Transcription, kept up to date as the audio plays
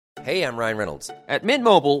Hey, I'm Ryan Reynolds. At Mint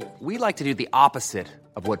Mobile, we like to do the opposite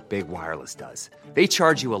of what Big Wireless does. They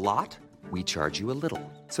charge you a lot, we charge you a little.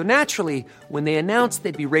 So naturally, when they announced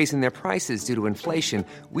they'd be raising their prices due to inflation,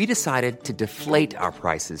 we decided to deflate our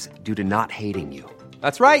prices due to not hating you.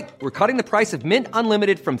 That's right. We're cutting the price of Mint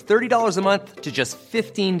Unlimited from $30 a month to just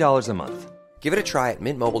 $15 a month. Give it a try at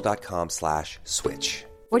mintmobile.com/switch.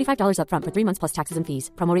 $45 up front for 3 months plus taxes and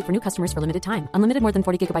fees. Promo rate for new customers for limited time. Unlimited more than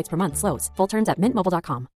 40 gigabytes per month. Slows full terms at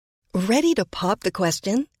mintmobile.com. Ready to pop the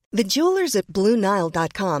question? The jewelers at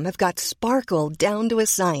BlueNile.com have got sparkle down to a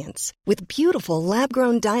science with beautiful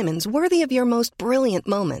lab-grown diamonds worthy of your most brilliant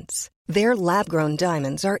moments. Their lab-grown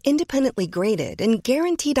diamonds are independently graded and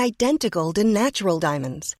guaranteed identical to natural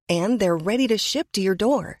diamonds, and they're ready to ship to your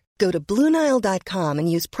door. Go to BlueNile.com and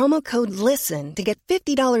use promo code LISTEN to get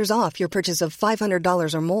 $50 off your purchase of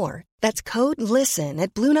 $500 or more. That's code LISTEN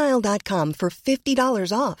at BlueNile.com for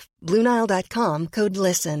 $50 off. BlueNile.com, code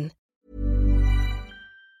LISTEN.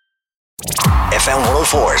 FM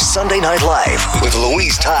 104 Sunday Night Live with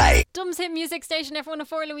Louise Ty. Dumb's Hit Music Station,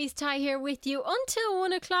 F104, Louise Ty here with you until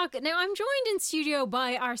 1 o'clock. Now, I'm joined in studio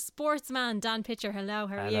by our sportsman, Dan Pitcher. Hello,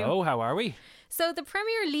 how are you? Hello, how are we? So, the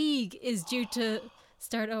Premier League is due to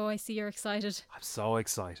start. Oh, I see you're excited. I'm so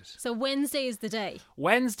excited. So, Wednesday is the day.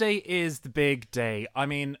 Wednesday is the big day. I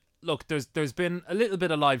mean, look, there's been a little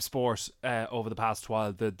bit of live sport over the past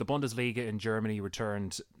while. The Bundesliga in Germany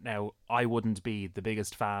returned. Now, I wouldn't be the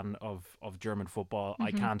biggest fan of German football.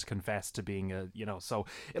 I can't confess to being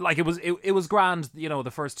it was grand.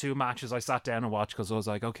 The first two matches I sat down and watched because I was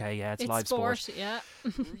like, okay, yeah, it's live sport. Yeah.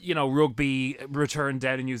 Rugby returned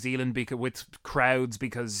down in New Zealand with crowds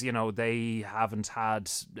because they haven't had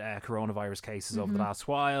coronavirus cases over the last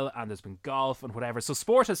while, and there's been golf and whatever. So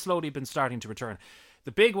sport has slowly been starting to return.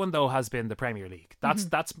 The big one, though, has been the Premier League. That's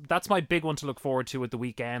my big one to look forward to at the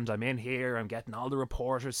weekend. I'm in here, I'm getting all the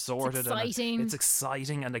reporters sorted. It's exciting. It's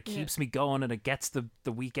exciting, and it keeps me going, and it gets the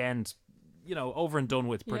weekend, over and done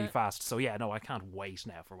with pretty fast. So, yeah, no, I can't wait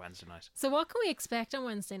now for Wednesday night. So what can we expect on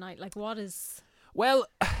Wednesday night? Like, what is... Well...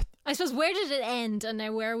 I suppose, where did it end, and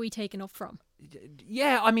now where are we taking up from?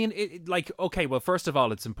 Yeah, I mean, okay, well, first of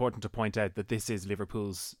all, it's important to point out that this is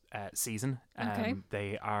Liverpool's season. Okay.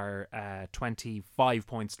 They are 25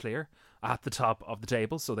 points clear at the top of the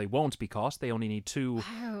table, so they won't be caught. They only need two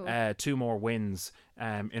more wins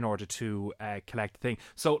in order to collect the thing.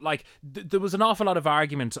 So, there was an awful lot of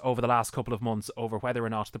argument over the last couple of months over whether or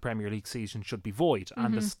not the Premier League season should be void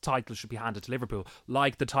and the title should be handed to Liverpool,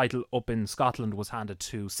 like the title up in Scotland was handed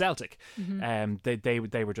to Celtic.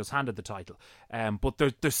 They were just handed the title. But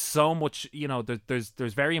there's so much,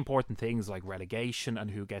 there's very important things like relegation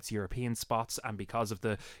and who gets European spots, and because of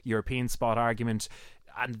the European spot argument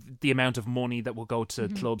and the amount of money that will go to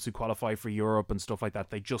clubs who qualify for Europe and stuff like that,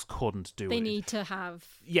 they just couldn't do it. They need to have...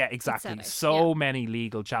 Yeah, exactly. So many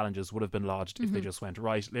legal challenges would have been lodged if they just went,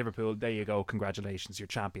 right, Liverpool, there you go, congratulations, you're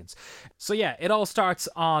champions. So yeah, it all starts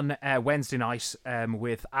on Wednesday night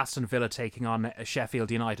with Aston Villa taking on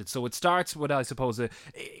Sheffield United. So it starts with, I suppose,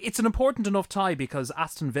 it's an important enough tie because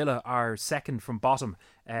Aston Villa are second from bottom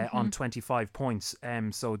on 25 points.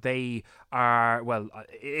 So they are, well,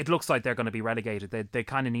 it looks like they're going to be relegated. They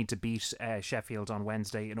kind of need to beat Sheffield on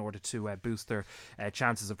Wednesday in order to boost their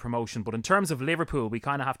chances of promotion. But in terms of Liverpool, we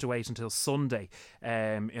kind of have to wait until Sunday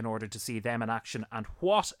in order to see them in action. And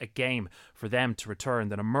what a game for them to return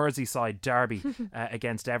than a Merseyside derby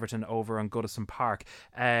against Everton over on Goodison Park.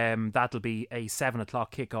 That'll be a 7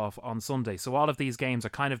 o'clock kickoff on Sunday. So all of these games are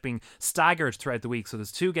kind of being staggered throughout the week. So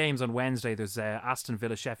there's two games on Wednesday. There's Aston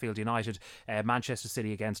Villa, Sheffield United, Manchester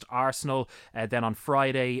City against Arsenal. Then on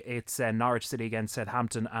Friday, it's Norwich City against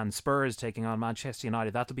Southampton, and Spurs taking on Manchester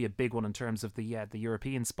United. That'll be a big one in terms of the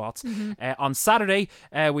European spots. On Saturday,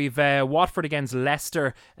 we've Watford against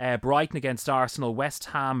Leicester, Brighton against Arsenal, West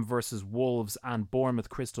Ham versus Wolves, and Bournemouth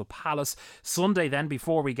Crystal Palace. Sunday, then,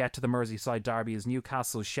 before we get to the Merseyside derby, is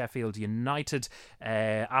Newcastle Sheffield United,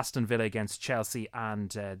 Aston Villa against Chelsea,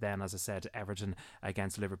 and then, as I said, Everton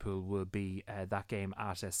against Liverpool will be that game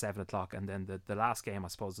at 7 o'clock. And then the last game, I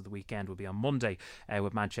suppose, of the weekend will be on Monday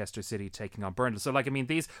with Manchester City taking on Burnley. So,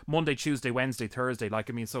 these Monday, Tuesday, Wednesday, Thursday,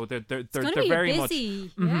 so they're very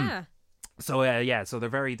busy. much... Yeah. So so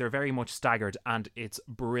they're very much staggered, and it's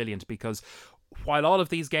brilliant because while all of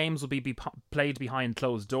these games will be played behind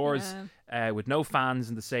closed doors, with no fans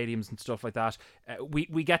in the stadiums and stuff like that,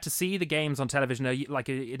 we get to see the games on television. Like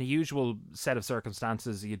in a usual set of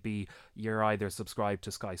circumstances, you're either subscribed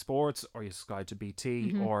to Sky Sports or you're subscribed to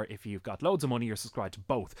BT, or if you've got loads of money, you're subscribed to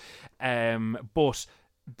both. But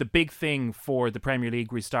the big thing for the Premier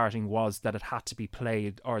League restarting was that it had to be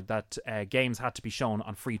played, or that games had to be shown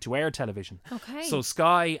on free-to-air television. Okay. So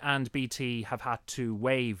Sky and BT have had to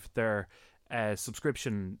waive their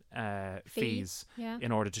subscription fees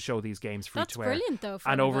in order to show these games free to air. That's brilliant, though. For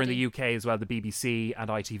and everybody. over in the UK as well, the BBC and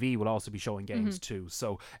ITV will also be showing games too.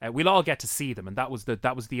 So we'll all get to see them, and that was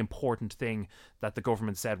the important thing that the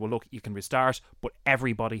government said. Well, look, you can restart, but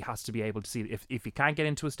everybody has to be able to see it. If you can't get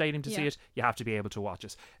into a stadium to see it, you have to be able to watch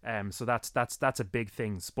it. So that's a big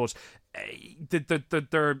thing. But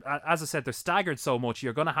they're, as I said, they're staggered so much.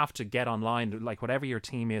 You're going to have to get online, like whatever your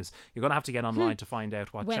team is. You're going to have to get online to find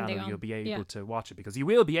out what channel you'll be able to watch it, because you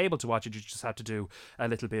will be able to watch it. You just have to do a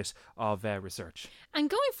little bit of research. And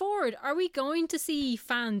going forward, are we going to see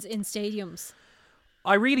fans in stadiums?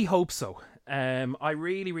 I really hope so. I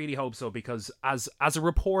really, really hope so, because as a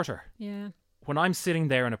reporter, when I'm sitting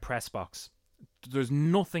there in a press box, there's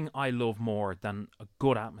nothing I love more than a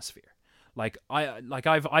good atmosphere.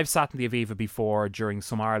 I've sat in the Aviva before during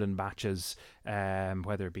some Ireland matches,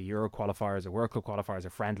 whether it be Euro qualifiers or World Cup qualifiers or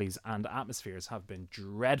friendlies, and atmospheres have been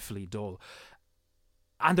dreadfully dull.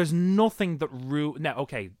 And there's nothing that now,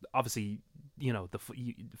 okay, obviously, you know, the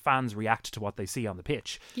fans react to what they see on the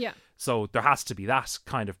pitch. Yeah. So there has to be that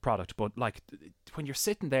kind of product. But like when you're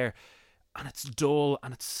sitting there and it's dull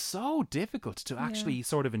and it's so difficult to actually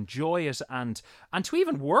sort of enjoy it and to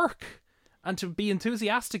even work and to be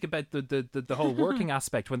enthusiastic about the whole working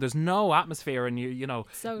aspect when there's no atmosphere, and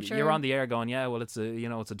you're on the air going, yeah, well, it's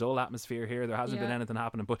a dull atmosphere here. There hasn't been anything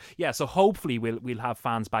happening. But yeah, so hopefully we'll have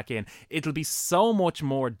fans back in. It'll be so much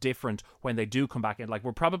more different when they do come back in. Like,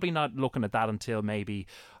 we're probably not looking at that until maybe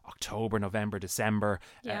October, November, December.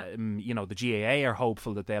 The GAA are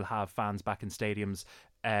hopeful that they'll have fans back in stadiums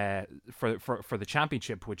for the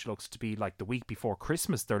championship, which looks to be like the week before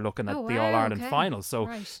Christmas. They're looking at the All-Ireland final, so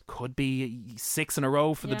could be 6 in a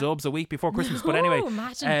row for the Dubs a week before Christmas. But anyway,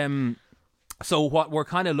 so what we're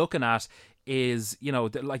kind of looking at is,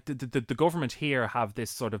 the government here have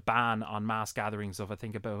this sort of ban on mass gatherings of, I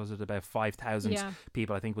think about 5,000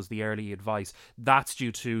 people, I think was the early advice. That's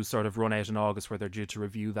due to sort of run out in August, where they're due to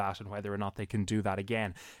review that and whether or not they can do that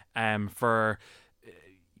again. For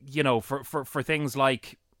things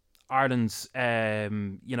like Ireland's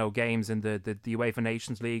games in the UEFA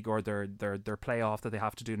Nations League, or their playoff that they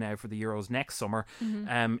have to do now for the Euros next summer,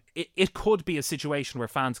 it could be a situation where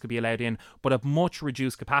fans could be allowed in, but at much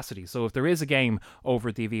reduced capacity. So if there is a game over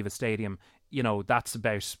at the Aviva Stadium, that's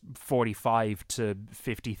about 45 to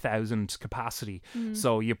 50,000 capacity.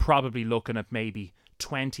 So you're probably looking at maybe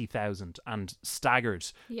 20,000 and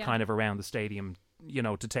staggered kind of around the stadium,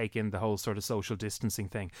 to take in the whole sort of social distancing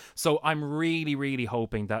thing. So I'm really, really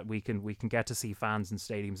hoping that we can get to see fans in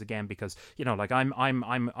stadiums again, because I'm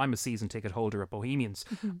a season ticket holder at Bohemians.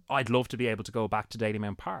 I'd love to be able to go back to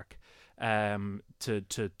Dalymount Park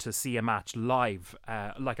to see a match live.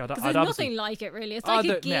 There's nothing like it, really. It's like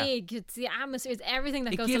a gig. It's the atmosphere. It's everything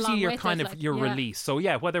that goes along with it. It gives you your kind of your release. So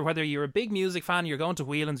yeah, whether you're a big music fan, you're going to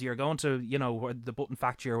Whelan's, you're going to the Button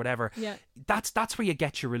Factory or whatever. Yeah, that's where you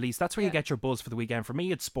get your release. That's where you get your buzz for the weekend. For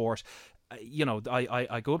me, it's sport.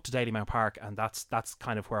 I go up to Dalymount Park, and that's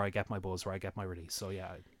kind of where I get my buzz, where I get my release. So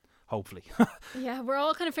yeah. Hopefully. Yeah, we're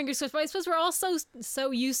all kind of fingers crossed. But I suppose we're all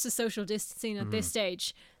so used to social distancing at this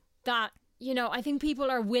stage that, I think people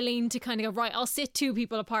are willing to kind of go, right, I'll sit 2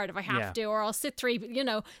 people apart if I have to, or I'll sit 3.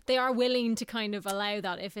 They are willing to kind of allow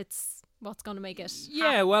that if it's what's going to make it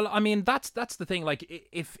happen. Well, I mean, that's the thing. Like,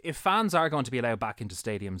 if fans are going to be allowed back into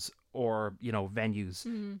stadiums or,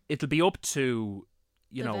 venues, it'll be up to,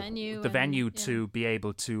 the venue to be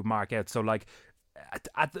able to mark out. So, like,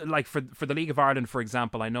 for the League of Ireland, for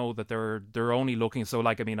example, I know that they're only looking. So,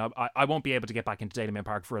 like, I mean, I won't be able to get back into Dalymount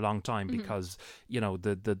Park for a long time because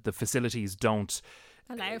the facilities don't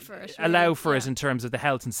allow for it. It in terms of the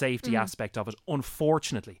health and safety aspect of it,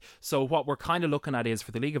 unfortunately. So what we're kind of looking at is,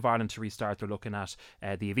 for the League of Ireland to restart, they're looking at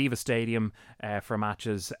the Aviva Stadium for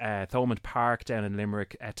matches, Thomond Park down in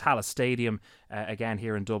Limerick, Tallaght Stadium again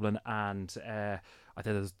here in Dublin, and I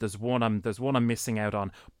think there's one I'm missing out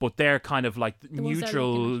on, but they're kind of like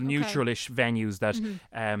neutral-ish venues that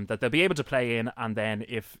that they'll be able to play in, and then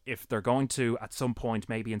if they're going to, at some point,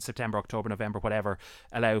 maybe in September, October, November, whatever,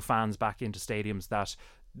 allow fans back into stadiums, that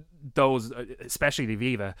those, especially the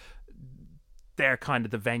Aviva, they're kind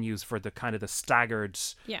of the venues for the kind of the staggered,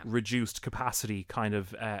 reduced capacity kind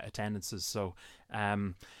of attendances. So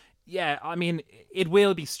yeah, I mean, it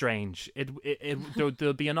will be strange.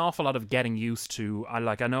 There'll be an awful lot of getting used to. I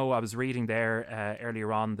know I was reading there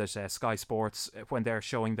earlier on that Sky Sports, when they're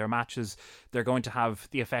showing their matches, they're going to have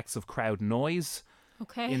the effects of crowd noise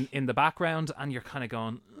in the background, and you're kind of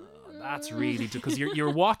going, That's really because you're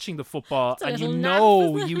watching the football and you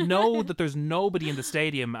little know that there's nobody in the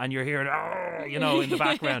stadium and you're hearing in the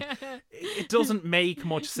background. It doesn't make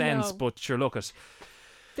much sense, but sure, look at.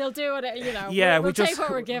 They'll do it, Yeah, we'll take what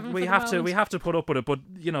we're given. We have to put up with it, but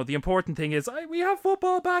the important thing is we have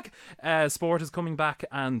football back. Sport is coming back,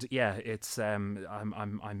 and it's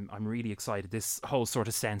I'm really excited. This whole sort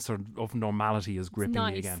of sense of normality is gripping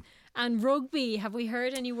me again. And rugby, have we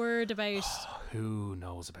heard any word about? Who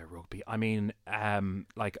knows about rugby? I mean, I'm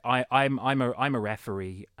a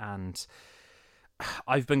referee, and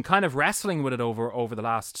I've been kind of wrestling with it over the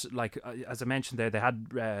last, as I mentioned there, they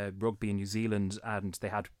had rugby in New Zealand and they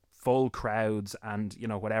had full crowds and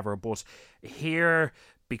whatever, but here,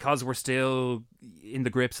 because we're still in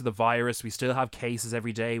the grips of the virus, we still have cases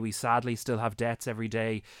every day, we sadly still have deaths every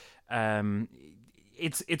day.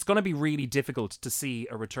 It's going to be really difficult to see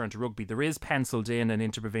a return to rugby. There is penciled in an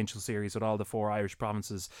interprovincial series with all the 4 Irish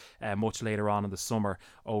provinces much later on in the summer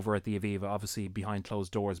over at the Aviva, obviously behind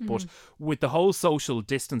closed doors. But with the whole social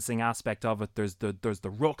distancing aspect of it, there's the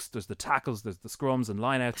rucks, there's the tackles, there's the scrums and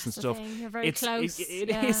lineouts and stuff. You're very close. It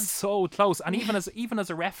is so close. And even as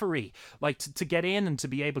a referee, to get in and to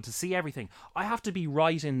be able to see everything, I have to be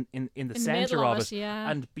right in the centre of it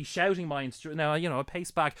and be shouting my instructions. Now, a pace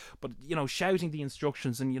back, but shouting the instructions.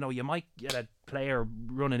 And you might get a player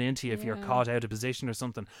running into you if you're caught out of position or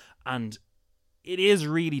something, and it is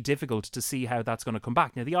really difficult to see how that's going to come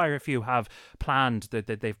back. Now the IRFU have planned that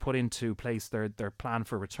they've put into place their plan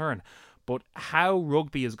for return, but how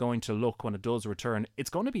rugby is going to look when it does return, it's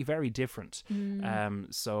going to be very different.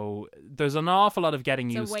 So there's an awful lot of getting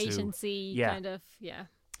used to. Wait and see kind of.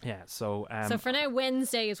 Yeah, so for now,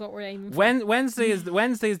 Wednesday is what we're aiming for. Wednesday is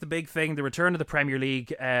the big thing. The return of the Premier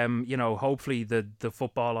League. Hopefully the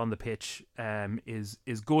football on the pitch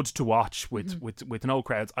is good to watch with no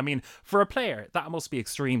crowds. I mean, for a player, that must be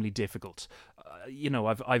extremely difficult.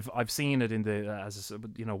 I've seen it in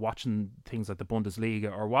the watching things like the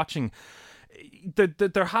Bundesliga or watching.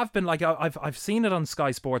 There have been I've seen it on Sky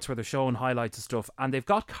Sports where they're showing highlights of stuff, and they've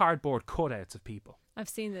got cardboard cutouts of people. I've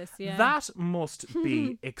seen this, yeah. That must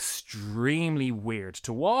be extremely weird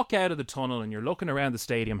to walk out of the tunnel and you're looking around the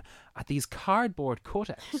stadium at these cardboard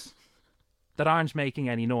cutouts that aren't making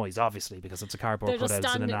any noise, obviously, because it's a cardboard cutout,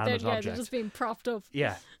 it's an inanimate object. They're just being propped up.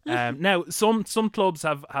 Yeah. Now, some clubs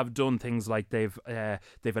have done things like they've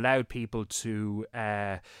allowed people to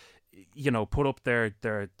put up their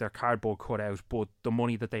cardboard cutout, but the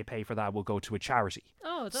money that they pay for that will go to a charity.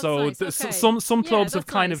 Oh, that's so nice. Okay. Some clubs have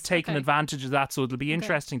kind of taken advantage of that. So it'll be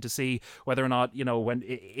interesting to see whether or not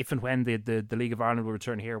if and when the League of Ireland will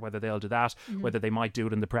return here, whether they'll do that, whether they might do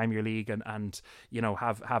it in the Premier League and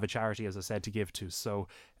have a charity, as I said, to give to. So.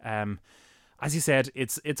 As you said,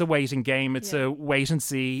 it's a waiting game. It's a wait and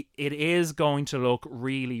see. It is going to look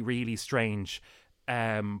really, really strange.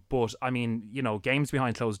 But I mean, games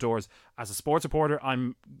behind closed doors. As a sports reporter,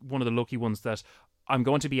 I'm one of the lucky ones that I'm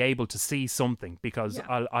going to be able to see something because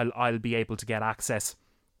I'll be able to get access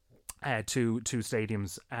to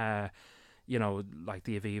stadiums. Like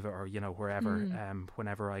the Aviva or wherever.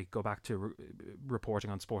 Whenever I go back to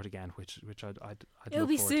reporting on sport again, which I'd It'll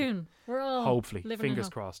be soon. We're all hopefully fingers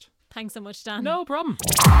crossed. Thanks so much, Dan. No problem.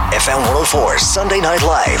 FM 104 Sunday Night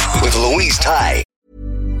Live with Louise Ty.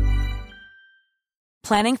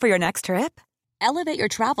 Planning for your next trip? Elevate your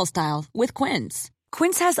travel style with Quince.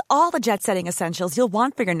 Quince has all the jet-setting essentials you'll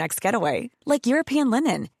want for your next getaway, like European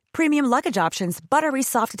linen, premium luggage options, buttery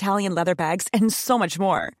soft Italian leather bags, and so much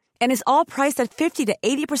more. And is all priced at 50 to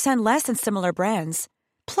 80% less than similar brands.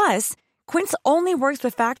 Plus, Quince only works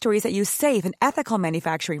with factories that use safe and ethical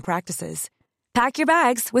manufacturing practices. Pack your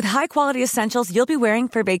bags with high-quality essentials you'll be wearing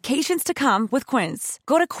for vacations to come with Quince.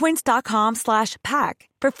 Go to quince.com/pack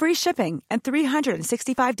for free shipping and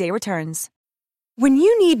 365-day returns. When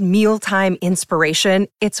you need mealtime inspiration,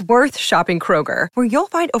 it's worth shopping Kroger, where you'll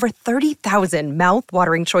find over 30,000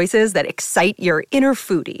 mouth-watering choices that excite your inner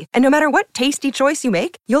foodie. And no matter what tasty choice you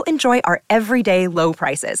make, you'll enjoy our everyday low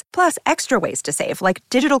prices, plus extra ways to save, like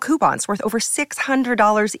digital coupons worth over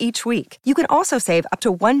 $600 each week. You can also save up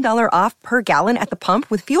to $1 off per gallon at the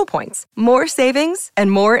pump with fuel points. More savings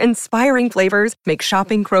and more inspiring flavors make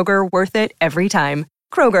shopping Kroger worth it every time.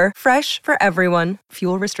 Kroger, fresh for everyone.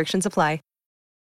 Fuel restrictions apply.